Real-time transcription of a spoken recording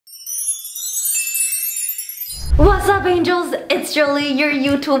What's up, angels? It's Jolie, your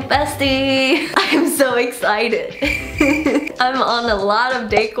YouTube bestie. I'm so excited. I'm on a lot of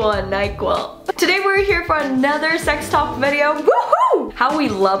Dayquil and NyQuil. Today we're here for another sex talk video. Woohoo! How we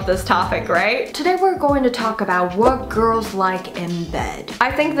love this topic, right? Today we're going to talk about what girls like in bed.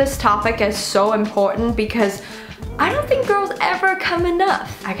 I think this topic is so important because I don't think girls ever come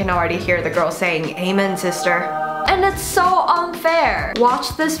enough. I can already hear the girls saying, "Amen, sister." And it's so unfair.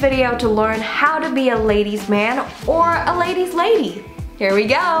 Watch this video to learn how to be a ladies' man or a ladies' lady. Here we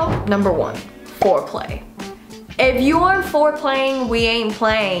go. Number 1, foreplay. If you aren't foreplaying, we ain't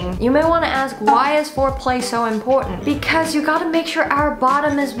playing. You may want to ask, why is foreplay so important? Because you gotta make sure our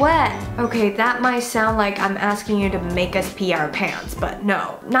bottom is wet. Okay, that might sound like I'm asking you to make us pee our pants, but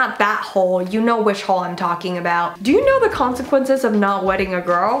no, not that hole. You know which hole I'm talking about. Do you know the consequences of not wetting a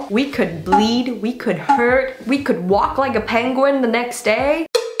girl? We could bleed, we could hurt, we could walk like a penguin the next day.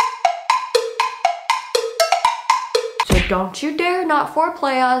 So don't you dare not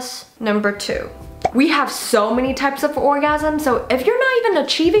foreplay us. Number 2. We have so many types of orgasms, so if you're not even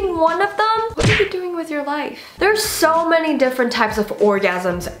achieving one of them, what are you doing with your life? There's so many different types of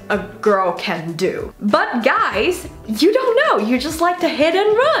orgasms a girl can do. But guys, you don't know, you just like to hit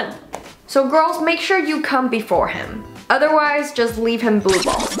and run. So girls, make sure you come before him. Otherwise, just leave him blue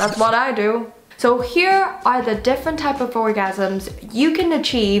balls. That's what I do. So here are the different type of orgasms you can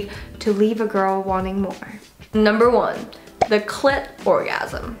achieve to leave a girl wanting more. Number 1, the clit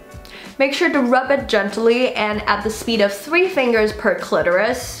orgasm. Make sure to rub it gently and at the speed of 3 fingers per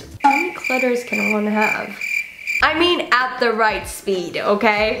clitoris. How many clitoris can one have? I mean at the right speed,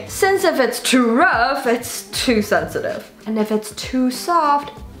 okay? Since if it's too rough, it's too sensitive. And if it's too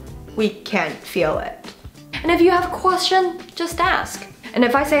soft, we can't feel it. And if you have a question, just ask. And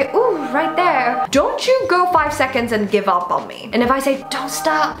if I say, ooh, right there, don't you go 5 seconds and give up on me. And if I say, don't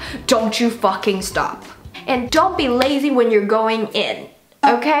stop, don't you fucking stop. And don't be lazy when you're going in.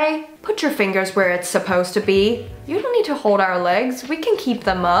 Okay? Put your fingers where it's supposed to be. You don't need to hold our legs. We can keep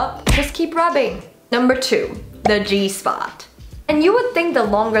them up. Just keep rubbing. Number 2, the G-spot. And you would think the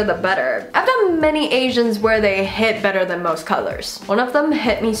longer the better. I've done many Asians where they hit better than most colors. One of them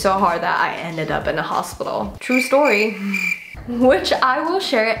hit me so hard that I ended up in a hospital. True story. Which I will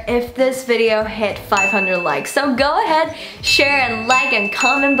share if this video hit 500 likes. So go ahead, share and like and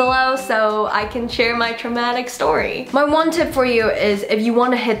comment below so I can share my traumatic story. My one tip for you is if you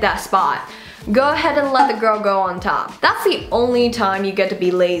want to hit that spot, go ahead and let the girl go on top. That's the only time you get to be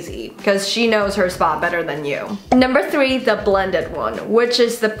lazy because she knows her spot better than you. Number 3, the blended one, which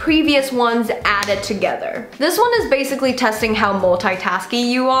is the previous ones added together. This one is basically testing how multitasking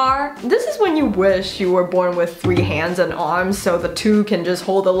you are. This is when you wish you were born with 3 hands and arms so the 2 can just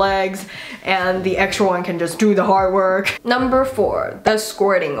hold the legs and the extra one can just do the hard work. Number 4, the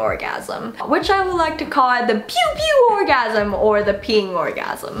squirting orgasm, which I would like to call it the pew pew orgasm or the peeing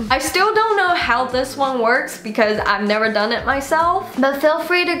orgasm. I still don't know how this one works because I've never done it myself, but feel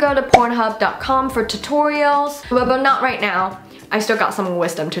free to go to pornhub.com for tutorials, but not right now. I still got some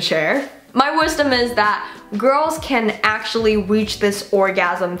wisdom to share. My wisdom is that girls can actually reach this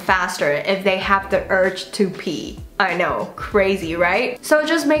orgasm faster if they have the urge to pee. I know, crazy, right? So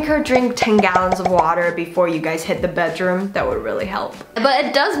just make her drink 10 gallons of water before you guys hit the bedroom. That would really help. But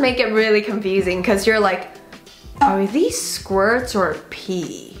it does make it really confusing because you're like, are these squirts or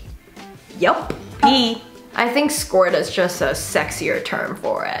pee? Yup, pee. I think squirt is just a sexier term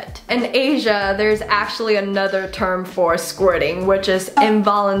for it. In Asia, there's actually another term for squirting, which is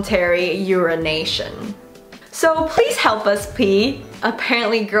involuntary urination. So please help us pee.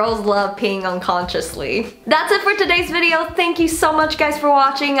 Apparently girls love peeing unconsciously. That's it for today's video. Thank you so much guys for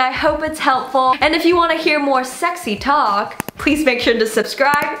watching. I hope it's helpful. And if you want to hear more sexy talk, please make sure to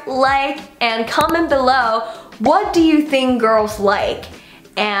subscribe, like, and comment below. What do you think girls like?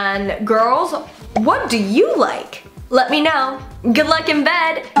 And girls, what do you like? Let me know. Good luck in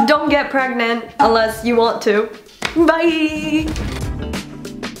bed. Don't get pregnant unless you want to. Bye!